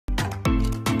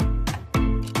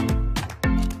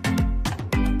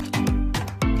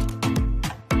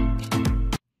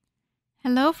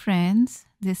Hello friends,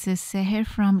 this is Seher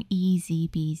from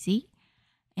EasyPeasy,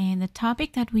 and the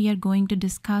topic that we are going to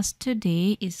discuss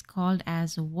today is called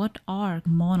as what are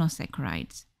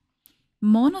monosaccharides.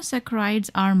 Monosaccharides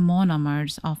are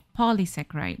monomers of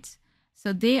polysaccharides,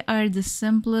 so they are the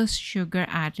simplest sugar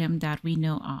atom that we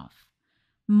know of.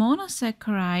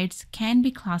 Monosaccharides can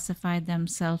be classified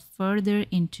themselves further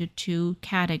into two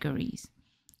categories.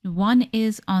 One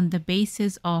is on the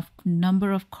basis of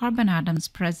number of carbon atoms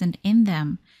present in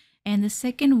them, and the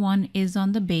second one is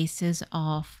on the basis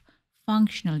of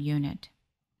functional unit.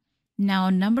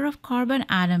 Now, number of carbon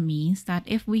atom means that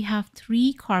if we have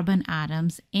 3 carbon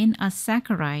atoms in a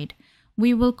saccharide,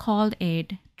 we will call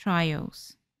it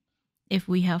triose. If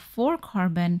we have 4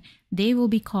 carbon, they will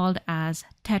be called as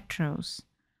tetrose.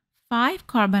 5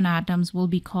 carbon atoms will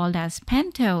be called as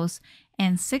pentose,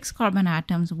 and 6 carbon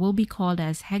atoms will be called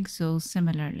as hexose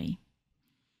similarly.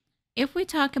 If we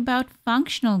talk about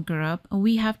functional group,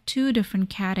 we have 2 different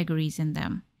categories in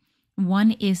them.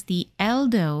 One is the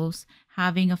aldose,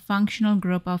 having a functional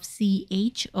group of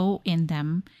CHO in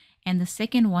them, and the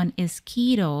second one is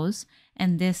ketose,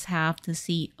 and this have the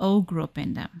CO group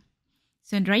in them.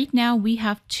 So right now we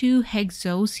have 2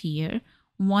 hexose here.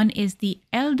 One is the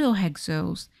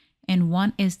aldohexose and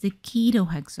one is the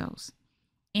ketohexose.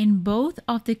 In both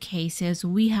of the cases,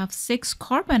 we have 6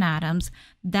 carbon atoms.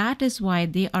 That is why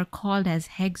they are called as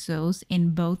hexose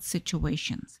in both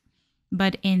situations.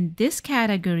 But in this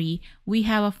category, we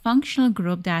have a functional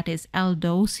group that is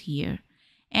aldose here.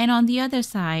 And on the other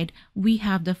side, we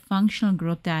have the functional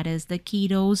group that is the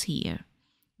ketose here.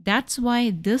 That's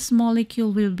why this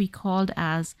molecule will be called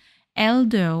as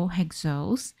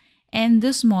aldohexose, and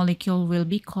this molecule will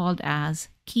be called as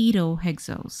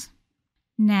ketohexose.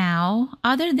 Now,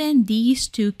 other than these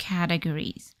 2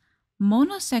 categories,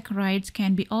 monosaccharides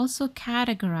can be also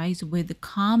categorized with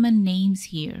common names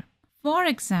here. For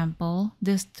example,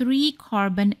 this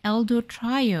 3-carbon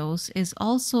aldotriose is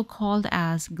also called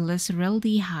as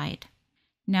glyceraldehyde.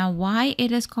 Now, why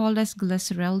it is called as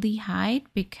glyceraldehyde?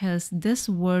 Because this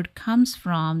word comes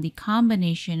from the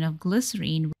combination of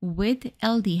glycerine with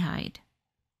aldehyde.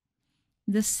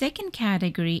 The second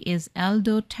category is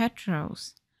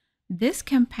aldotetrose. This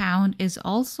compound is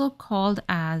also called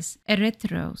as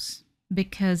erythrose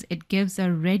because it gives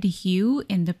a red hue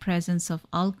in the presence of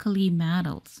alkali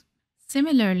metals.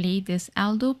 Similarly, this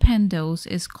aldopentose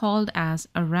is called as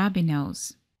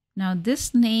arabinose. Now,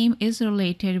 this name is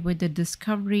related with the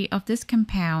discovery of this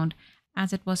compound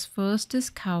as it was first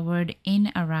discovered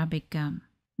in Arabic gum.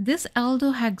 This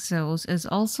aldohexose is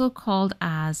also called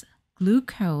as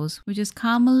glucose, which is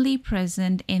commonly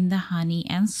present in the honey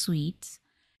and sweets.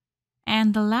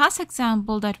 And the last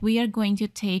example that we are going to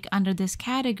take under this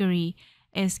category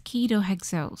is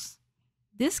ketohexose.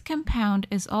 This compound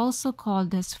is also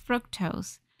called as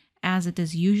fructose, as it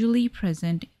is usually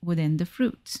present within the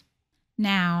fruits.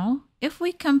 Now, if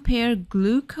we compare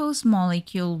glucose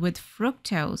molecule with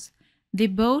fructose, they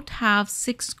both have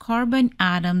 6 carbon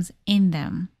atoms in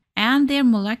them, and their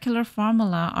molecular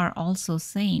formula are also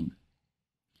same.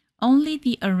 Only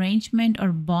the arrangement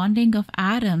or bonding of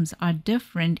atoms are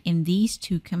different in these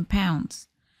 2 compounds.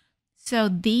 So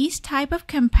these type of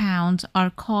compounds are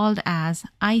called as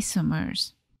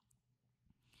isomers.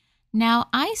 Now,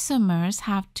 isomers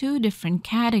have 2 different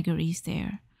categories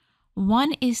there.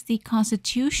 One is the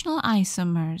constitutional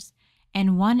isomers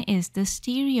and one is the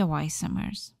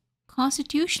stereoisomers.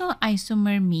 Constitutional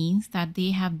isomer means that they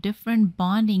have different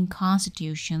bonding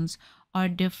constitutions or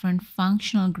different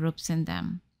functional groups in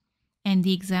them. And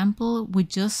the example we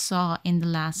just saw in the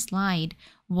last slide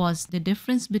was the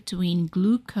difference between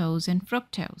glucose and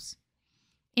fructose.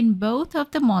 In both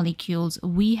of the molecules,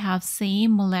 we have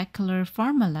same molecular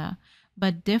formula,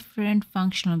 but different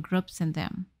functional groups in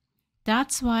them.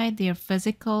 That's why their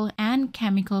physical and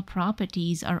chemical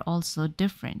properties are also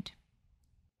different.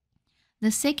 The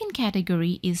second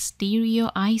category is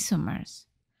stereoisomers.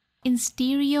 In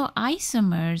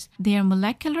stereoisomers, their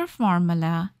molecular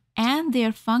formula and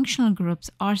their functional groups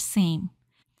are same.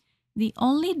 The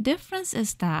only difference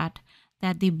is that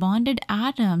the bonded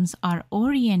atoms are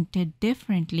oriented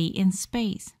differently in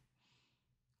space.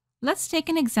 Let's take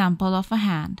an example of a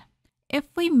hand. If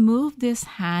we move this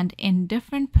hand in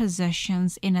different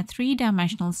positions in a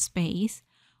 3-dimensional space,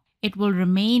 it will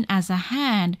remain as a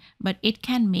hand, but it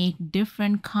can make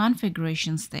different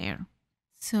configurations there.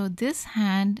 So this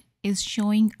hand is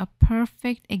showing a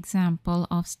perfect example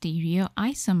of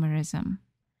stereoisomerism.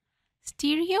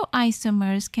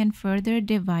 Stereoisomers can further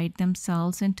divide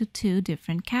themselves into 2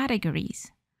 different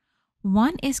categories.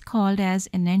 One is called as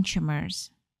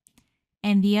enantiomers,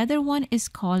 and the other one is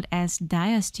called as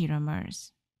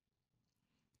diastereomers.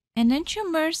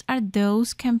 Enantiomers are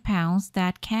those compounds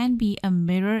that can be a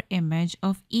mirror image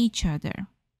of each other.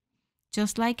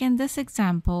 Just like in this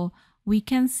example, we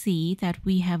can see that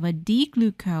we have a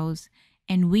D-glucose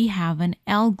and we have an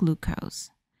L-glucose.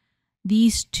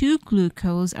 These two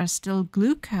glucose are still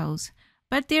glucose,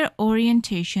 but their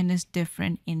orientation is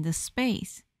different in the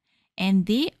space, and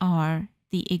they are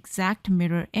the exact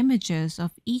mirror images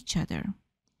of each other.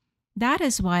 That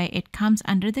is why it comes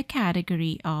under the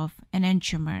category of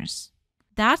enantiomers.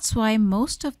 That's why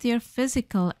most of their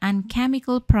physical and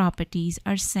chemical properties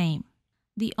are same.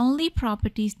 The only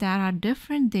properties that are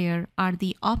different there are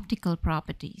the optical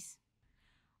properties.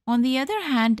 On the other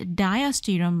hand,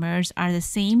 diastereomers are the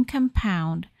same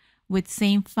compound with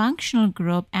same functional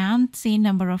group and same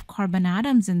number of carbon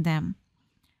atoms in them,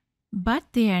 but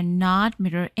they are not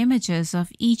mirror images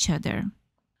of each other.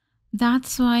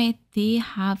 That's why they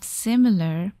have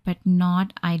similar but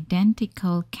not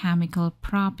identical chemical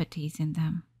properties in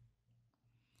them.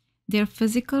 Their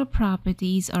physical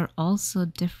properties are also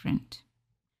different.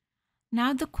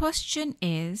 Now the question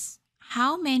is,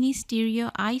 how many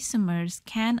stereoisomers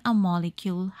can a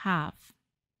molecule have?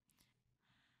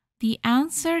 The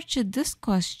answer to this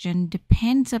question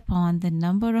depends upon the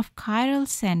number of chiral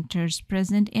centers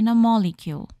present in a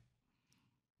molecule.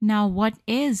 Now, what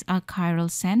is a chiral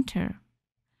center?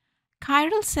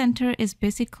 Chiral center is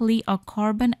basically a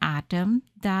carbon atom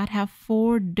that have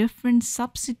 4 different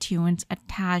substituents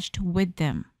attached with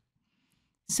them.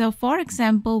 So, for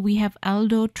example, we have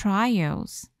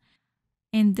aldotriose.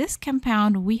 In this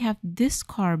compound, we have this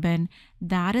carbon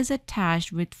that is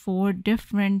attached with 4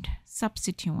 different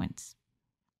substituents.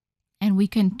 And we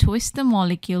can twist the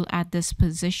molecule at this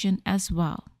position as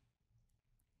well.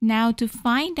 Now, to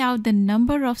find out the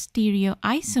number of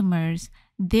stereoisomers,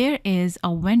 there is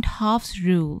a Went Hoff's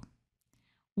rule.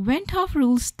 Went Hoff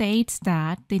rule states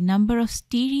that the number of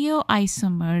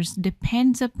stereoisomers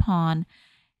depends upon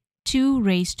 2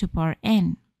 raised to power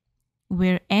n,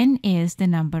 where n is the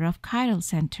number of chiral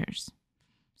centers.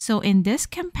 So in this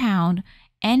compound,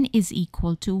 n is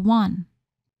equal to 1.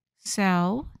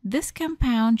 So this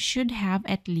compound should have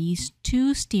at least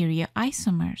 2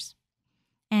 stereoisomers.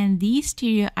 And these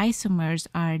stereoisomers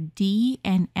are D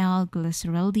and L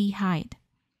glyceraldehyde.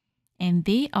 And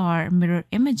they are mirror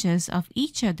images of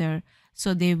each other,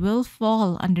 so they will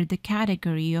fall under the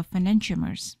category of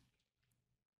enantiomers.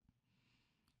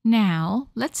 Now,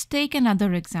 let's take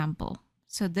another example.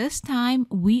 So this time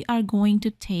we are going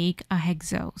to take a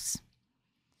hexose.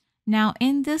 Now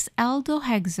in this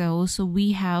aldohexose,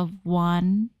 we have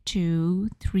 1, 2,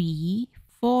 3,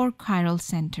 4 chiral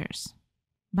centers.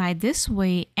 By this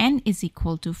way, n is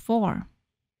equal to 4.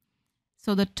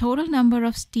 So the total number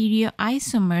of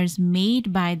stereoisomers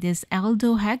made by this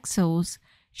aldohexose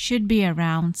should be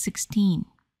around 16.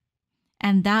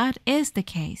 And that is the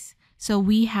case. So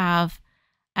we have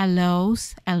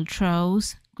allose,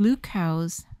 altrose,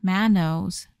 glucose,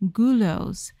 mannose,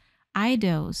 gulose,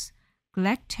 idose,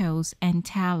 galactose, and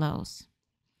talose.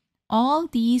 All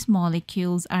these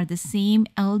molecules are the same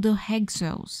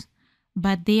aldohexose,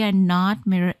 but they are not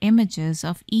mirror images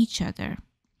of each other.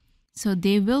 So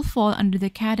they will fall under the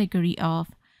category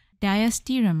of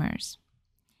diastereomers.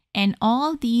 And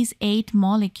all these 8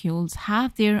 molecules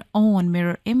have their own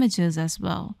mirror images as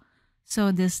well.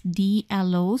 So this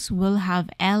D-allose will have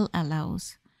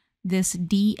L-allose. This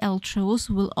D-altrose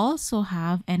will also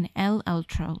have an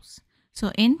L-altrose.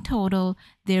 So in total,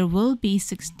 there will be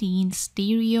 16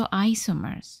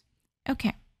 stereoisomers.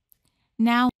 Okay.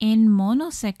 Now in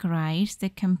monosaccharides, the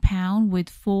compound with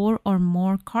 4 or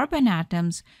more carbon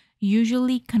atoms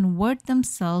usually convert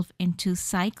themselves into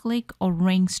cyclic or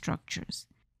ring structures.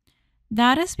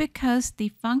 That is because the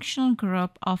functional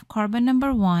group of carbon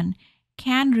number 1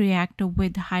 can react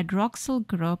with hydroxyl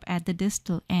group at the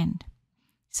distal end.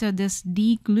 So this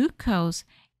D-glucose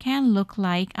can look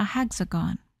like a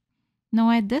hexagon. Now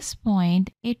at this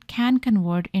point, it can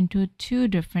convert into 2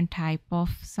 different types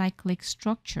of cyclic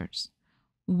structures.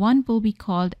 One will be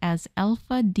called as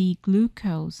alpha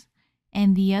D-glucose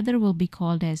and the other will be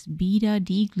called as beta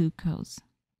D-glucose.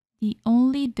 The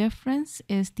only difference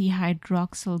is the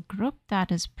hydroxyl group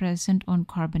that is present on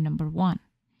carbon number 1.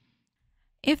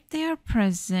 If they are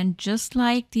present just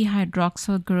like the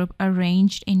hydroxyl group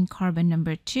arranged in carbon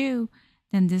number 2,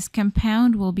 then this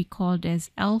compound will be called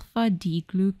as alpha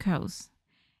D-glucose.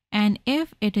 And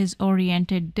if it is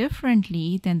oriented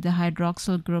differently than the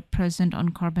hydroxyl group present on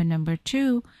carbon number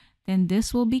 2, then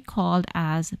this will be called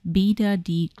as beta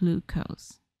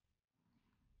D-glucose.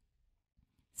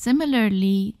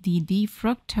 Similarly, the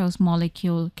D-fructose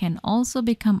molecule can also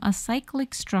become a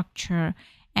cyclic structure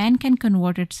and can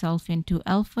convert itself into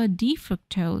alpha D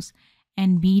fructose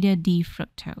and beta D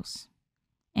fructose.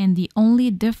 And the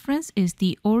only difference is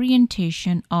the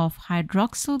orientation of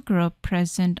hydroxyl group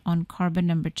present on carbon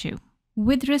number 2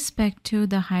 with respect to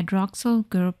the hydroxyl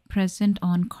group present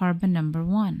on carbon number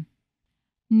 1.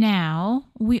 Now,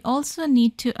 we also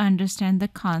need to understand the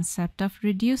concept of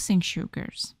reducing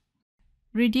sugars.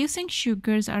 Reducing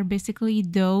sugars are basically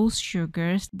those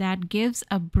sugars that gives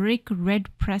a brick red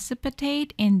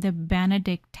precipitate in the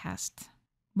Benedict test.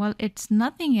 Well, it's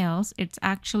nothing else, it's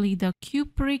actually the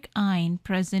cupric ion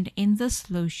present in the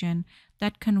solution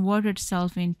that converts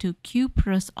itself into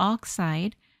cuprous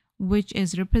oxide, which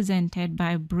is represented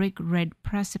by brick red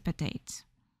precipitates.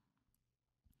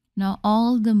 Now,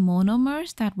 all the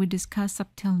monomers that we discussed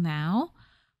up till now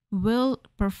will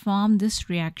perform this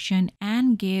reaction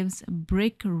and gives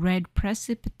brick red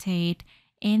precipitate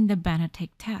in the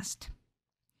Benedict test.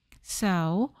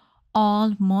 So,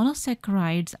 all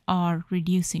monosaccharides are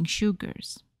reducing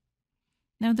sugars.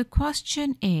 Now the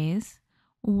question is,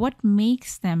 what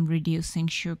makes them reducing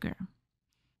sugar?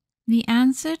 The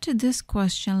answer to this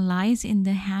question lies in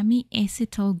the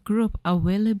hemiacetal group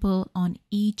available on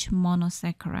each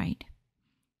monosaccharide.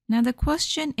 Now the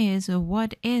question is,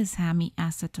 what is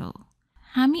hemiacetal?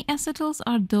 Hemiacetals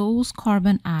are those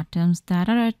carbon atoms that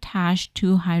are attached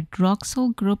to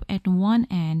hydroxyl group at one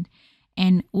end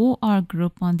and OR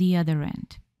group on the other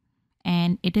end,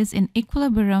 and it is in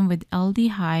equilibrium with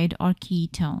aldehyde or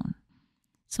ketone.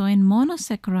 So in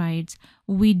monosaccharides,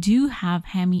 we do have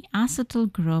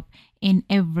hemiacetal group in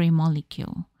every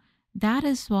molecule. That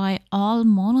is why all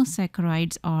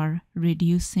monosaccharides are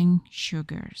reducing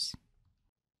sugars.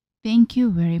 Thank you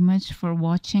very much for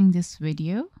watching this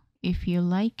video. If you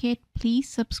like it, please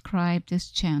subscribe this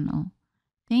channel.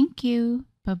 Thank you.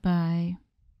 Bye-bye.